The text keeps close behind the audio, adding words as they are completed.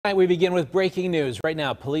Tonight we begin with breaking news. Right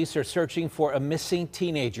now, police are searching for a missing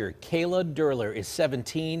teenager. Kayla Durler is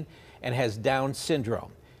 17 and has Down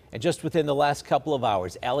syndrome. And just within the last couple of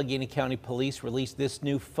hours, Allegheny County Police released this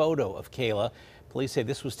new photo of Kayla. Police say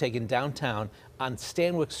this was taken downtown on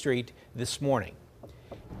Stanwyck Street this morning.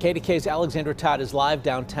 KDKA's Alexandra Todd is live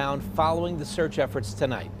downtown following the search efforts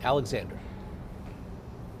tonight. Alexandra.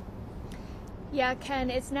 Yeah, Ken,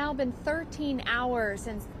 it's now been 13 hours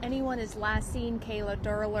since anyone has last seen Kayla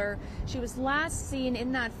Durler. She was last seen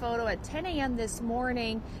in that photo at 10 a.m. this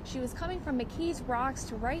morning. She was coming from McKees Rocks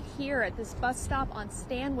to right here at this bus stop on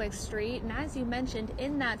Stanwyck Street. And as you mentioned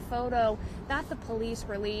in that photo that the police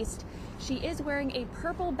released, she is wearing a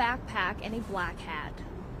purple backpack and a black hat.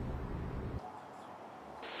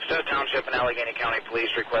 Stowe Township and Allegheny County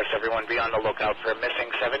Police request everyone be on the lookout for a missing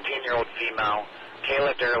 17-year-old female,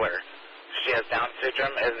 Kayla Durler. She has Down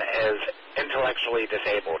syndrome and is intellectually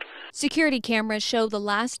disabled. Security cameras show the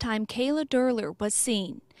last time Kayla Durler was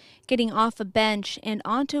seen, getting off a bench and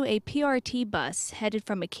onto a PRT bus headed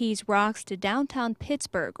from McKees Rocks to downtown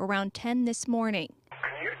Pittsburgh around 10 this morning.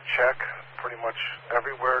 Can you check pretty much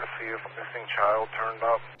everywhere to see if a missing child turned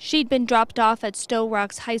up? She'd been dropped off at Stowe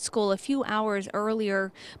Rocks High School a few hours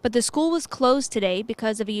earlier, but the school was closed today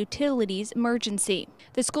because of a utilities emergency.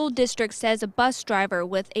 The school district says a bus driver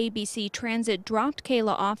with ABC Transit dropped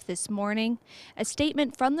Kayla off this morning. A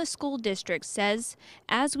statement from the school district says,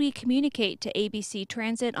 as we communicate to ABC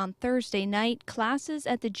Transit on Thursday night, classes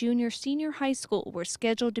at the junior-senior high school were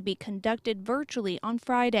scheduled to be conducted virtually on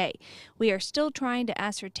Friday. We are still trying to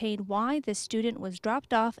ascertain why the student was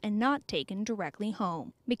dropped off and not taken directly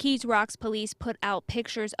home. McKees Rocks police put out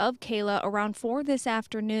pictures of Kayla around 4 this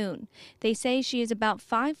afternoon. They say she is about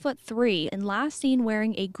 5'3" and last seen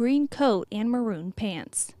wearing a green coat and maroon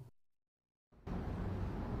pants.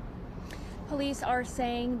 Police are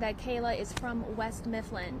saying that Kayla is from West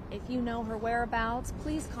Mifflin. If you know her whereabouts,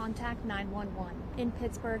 please contact 911. In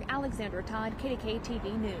Pittsburgh, Alexandra Todd,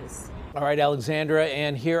 KDKA-TV News. All right, Alexandra,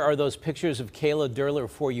 and here are those pictures of Kayla Durler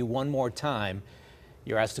for you one more time.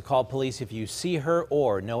 You're asked to call police if you see her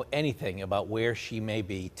or know anything about where she may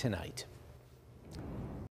be tonight.